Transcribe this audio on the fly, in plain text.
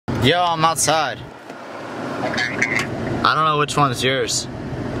Yo, I'm outside. Okay. I don't know which one is yours.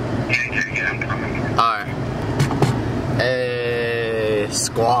 Yeah, I'm coming. Alright. Hey,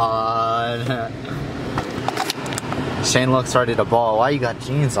 squad. Shane looks ready to ball. Why you got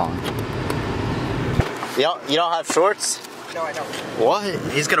jeans on? You don't have shorts? No, I don't. What?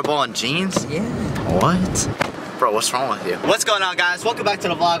 He's gonna ball in jeans? Yeah. What? Bro, what's wrong with you? What's going on, guys? Welcome back to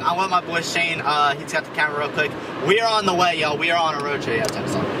the vlog. I'm with my boy Shane. He's got the camera real quick. We are on the way, yo. We are on a road trip. Yeah, check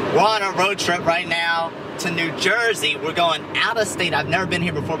this out. We're on a road trip right now to New Jersey. We're going out of state. I've never been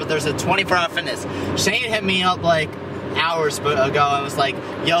here before, but there's a 24-hour fitness. Shane hit me up like hours ago and was like,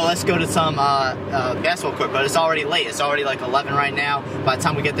 yo, let's go to some basketball court, but it's already late. It's already like 11 right now. By the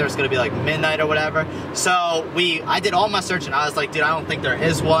time we get there, it's gonna be like midnight or whatever. So I did all my searching. I was like, dude, I don't think there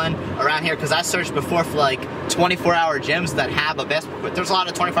is one around here, because I searched before for like 24-hour gyms that have a basketball court. There's a lot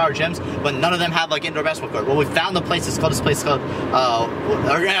of 24-hour gyms, but none of them have like indoor basketball court. Well, we found the place. It's called it's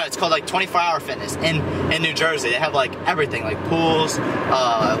called like 24-hour fitness in New Jersey. They have like everything, like pools,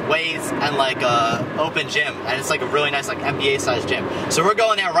 weights, and like open gym, and it's like a really nice like NBA sized gym. So we're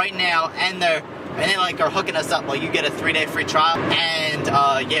going there right now, and they like are hooking us up. Like, you get a 3-day free trial, and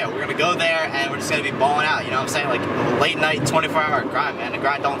yeah, we're gonna go there and we're just gonna be balling out. You know what I'm saying? Like a late night 24-hour grind, man. The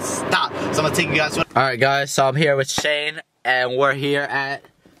grind don't stop. So I'm gonna take you guys with. All right, guys. So I'm here with Shane, and we're here at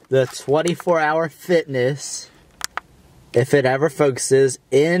the 24-hour fitness, if it ever focuses,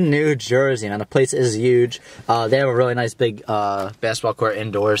 in New Jersey. Now, the place is huge. They have a really nice big basketball court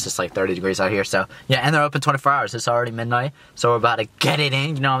indoors. It's like 30 degrees out here. So, yeah, and they're open 24 hours. It's already midnight. So we're about to get it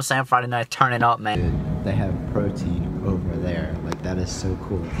in. You know what I'm saying? Friday night, turn it up, man. Dude, they have protein over there. Like, that is so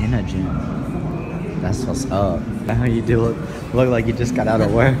cool. In a gym. That's what's up. How you do look like you just got out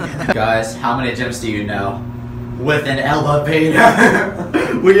of work. Guys, how many gyms do you know with an elevator?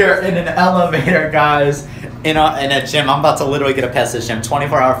 We are in an elevator, guys. In a gym. I'm about to literally get a pass this gym.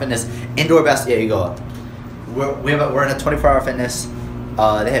 24-hour fitness, indoor basketball. Yeah, you go up. We're in a 24-hour fitness.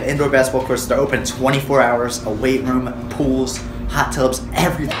 They have indoor basketball courts. They're open 24 hours. A weight room, pools, hot tubs,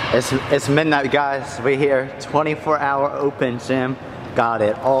 everything. It's midnight, guys. We're here. 24-hour open gym. Got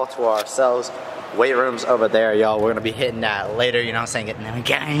it all to ourselves. Weight rooms over there, y'all. We're gonna be hitting that later. You know what I'm saying? Getting them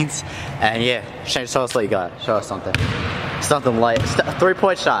gains. And yeah, Shane, show us what you got. Show us something. Something light.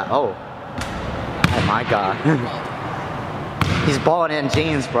 3-point shot. Oh. Oh my God. He's balling in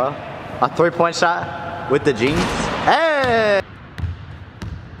jeans, bro. A 3-point shot with the jeans. Hey!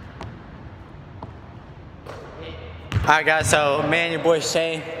 Alright, guys, so me and your boy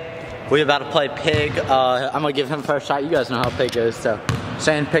Shane, we about to play Pig. I'm gonna give him first shot. You guys know how Pig goes. So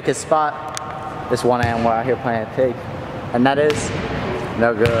Shane, pick his spot. This 1 a.m. we're out here playing Pig. And that is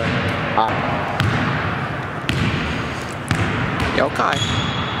no good. Okay.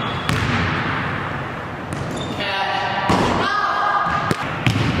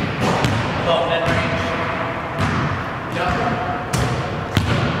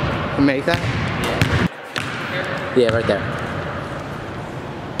 Make that? Yeah, right there.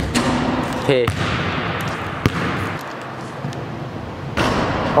 Hey.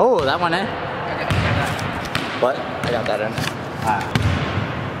 Oh, that one in. What? I got that in. Alright.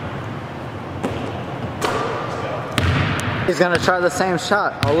 He's gonna try the same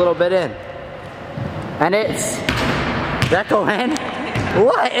shot, a little bit in. And it's... Did that go in?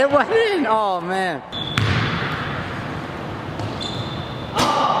 What? It went in! Oh, man.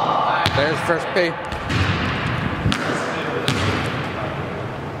 There's first P.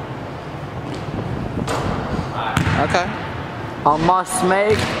 Okay. A must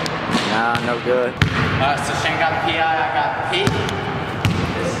make. Nah, no good. So Shane got PI, I got P.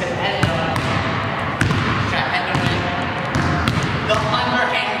 This can end on. The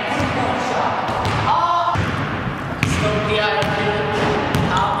underhand football shot. Oh! So PI,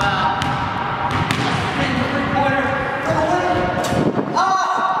 how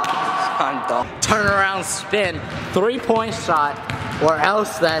about turn around spin, 3-point shot, or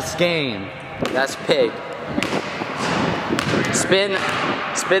else that's game. That's Pig. Spin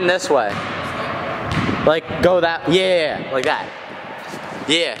this way. Like, go that, yeah, like that.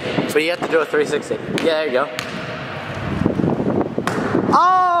 Yeah, but you have to do a 360. Yeah, there you go.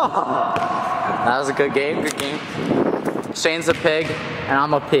 Oh! That was a good game, good game. Shane's a Pig, and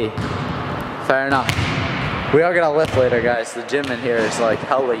I'm a P. Fair enough. We are gonna lift later, guys. The gym in here is like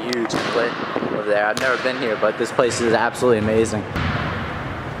hella huge and lit over there. I've never been here, but this place is absolutely amazing.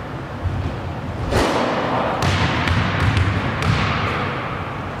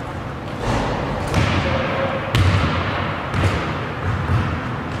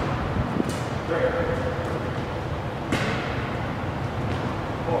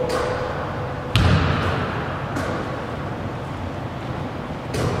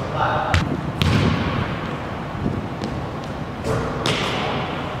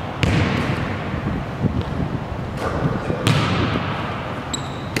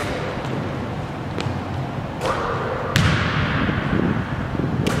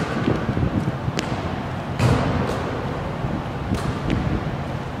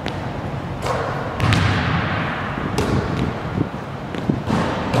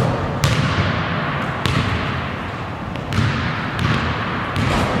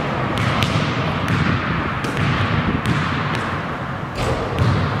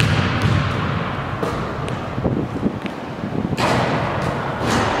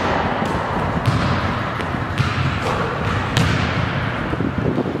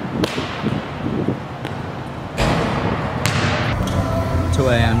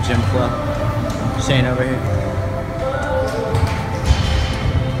 A.m. gym flow. Shane over here.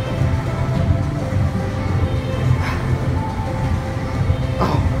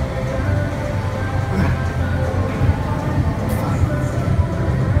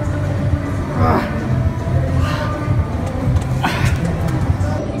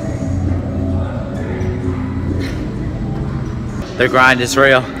 The grind is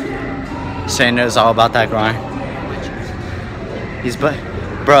real. Shane knows all about that grind.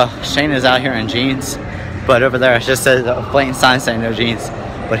 Bro, Shane is out here in jeans, but over there it just says a blatant sign saying no jeans,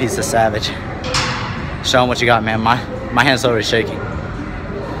 but he's a savage. Show him what you got, man. My hand's already shaking.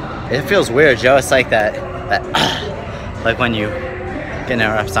 It feels weird, Joe. It's like that like when you get in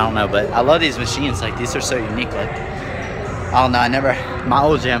reps, I don't know, but I love these machines. Like, these are so unique. Like, I don't know, my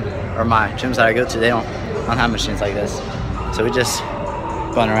old gym, or my gyms that I go to, they don't have machines like this. So we just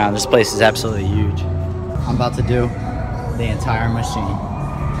going around. This place is absolutely huge. I'm about to do the entire machine.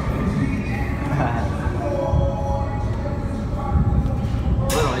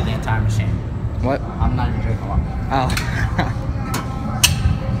 Literally the entire machine. What? I'm not even drinking water. Oh.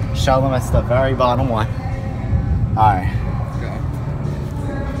 Show them it's the very bottom one. Alright. Okay.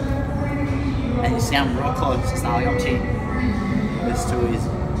 And you see I'm real close. It's not like I'm cheating. It's too easy.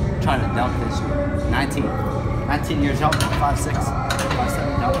 I'm trying to dunk this year. 19 years old, 5'6",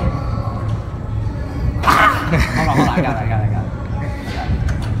 5'7", dunking. Hold on, I got it.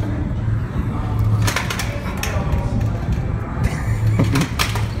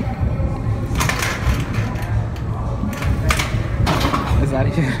 Is that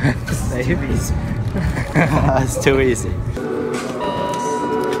even safe? It's too easy.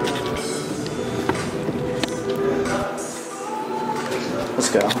 Let's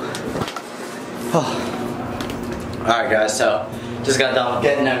go. Alright guys, so just got done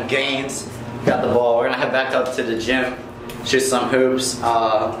getting them gains. Got the ball. We're gonna head back up to the gym, shoot some hoops.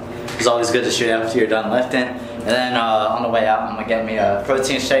 It's always good to shoot after you're done lifting. And then on the way out, I'm gonna get me a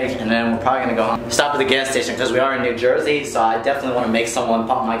protein shake, and then we're probably gonna go home. Stop at the gas station because we are in New Jersey, so I definitely want to make someone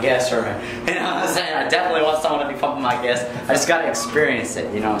pump my gas for me. You know what I'm saying? I definitely want someone to be pumping my gas. I just gotta experience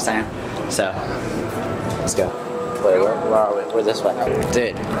it. You know what I'm saying? So let's go. Wait, where are we? We're this way.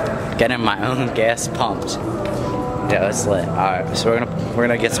 Dude, getting my own gas pumped. Yeah, it's lit. Alright, so we're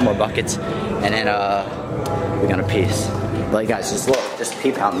gonna get some more buckets, and then we're gonna peace. But guys, just look, just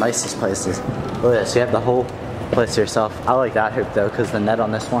peep how nice this place is. Look at this, you have the whole place to yourself. I like that hoop though, because the net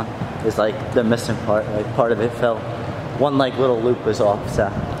on this one is like the missing part. Like, part of it fell. One like little loop was off,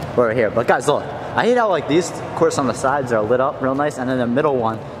 so we're here. But guys, look, I hate how like these courts on the sides are lit up real nice, and then the middle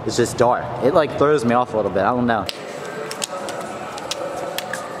one is just dark. It like throws me off a little bit. I don't know.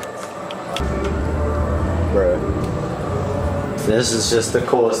 Bro, this is just the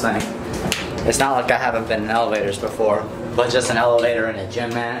coolest thing. It's not like I haven't been in elevators before, but just an elevator in a gym,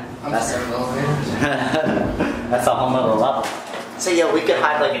 man. That's a whole nother level. So yeah, we could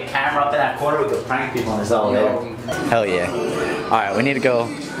hide like a camera up in that corner. We could prank people in this elevator. Hell yeah. All right, we need to go.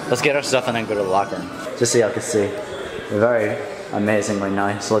 Let's get our stuff and then go to the locker room. Just so y'all can see. They're very amazingly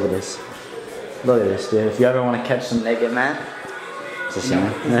nice. Look at this. Look at this, dude. If you ever want to catch some naked man, just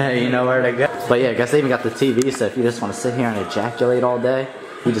you know where to go. But yeah, I guess they even got the TV, so if you just want to sit here and ejaculate all day,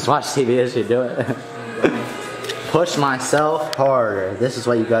 you just watch TV as you do it. Push myself harder. This is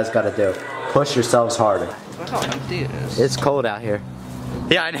what you guys gotta do. Push yourselves harder. Look how empty it is. It's cold out here.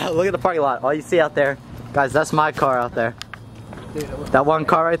 Yeah, I know. Look at the parking lot. All you see out there, guys, that's my car out there. That one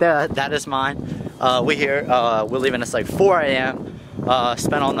car right there, that is mine. We're leaving us like 4 a.m.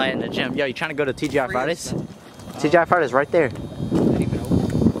 Spent all night in the gym. Yo, you trying to go to TGI Fridays? TGI Fridays right there.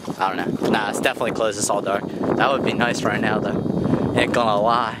 I don't know. Nah, it's definitely closed. It's all dark. That would be nice right now, though. Ain't gonna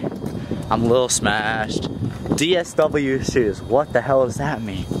lie. I'm a little smashed. DSW shoes. What the hell does that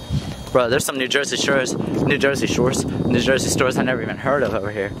mean? Bro, there's some New Jersey stores I never even heard of over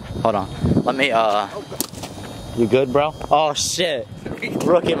here. Hold on. Let me, You good, bro? Oh shit.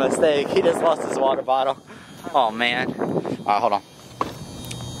 Rookie mistake. He just lost his water bottle. Oh man. Alright, hold on.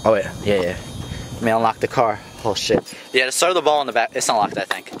 Oh wait, yeah. Let me unlock the car. Oh shit. Yeah, just throw the ball in the back. It's unlocked, I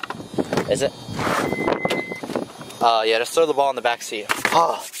think. Is it? Yeah, just throw the ball in the back seat.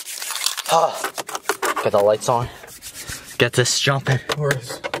 Get the lights on. Get this jumping. Where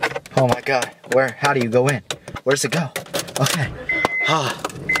is? Oh my god. Where? How do you go in? Where's it go? Okay.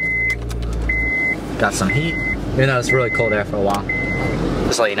 Got some heat. Even though it's really cold there for a while.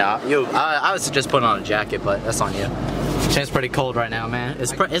 Just let you know. I was just putting on a jacket, but that's on you. It's pretty cold right now, man.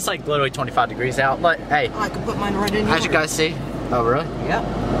 It's like literally 25 degrees out, but hey. I can put mine right in here. As you guys see. Oh, really? Yep.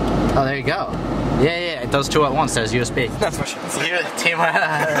 Oh, there you go. Yeah, it does two at once. There's USB. That's what she said.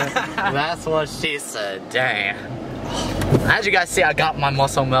 That's what she said. Damn. As you guys see, I got my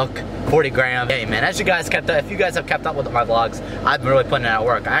muscle milk, 40 grams. Hey man, as you guys if you guys have kept up with my vlogs, I've been really putting in at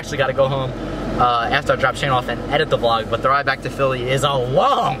work. I actually got to go home after I drop Shane off and edit the vlog, but the ride back to Philly is a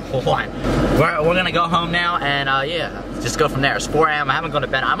long one. We're gonna go home now and yeah, just go from there. It's 4 a.m. I haven't gone to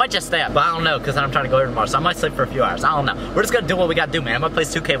bed. I might just stay up, but I don't know because I'm trying to go here tomorrow, so I might sleep for a few hours. I don't know. We're just gonna do what we gotta do, man. I'm gonna play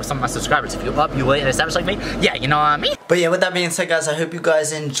 2K with some of my subscribers. If you're up, you late and established like me, yeah, you know what I mean? But yeah, with that being said, guys, I hope you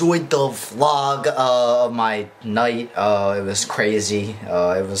guys enjoyed the vlog of my night. It was crazy.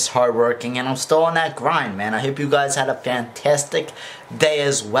 It was hardworking, and I'm still on that grind, man. I hope you guys had a fantastic day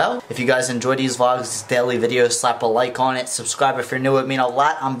as well. If you guys enjoy these vlogs, these daily videos, slap a like on it. Subscribe if you're new. It would mean a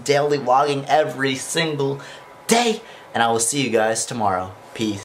lot. I'm daily vlogging every single day, and I will see you guys tomorrow. Peace.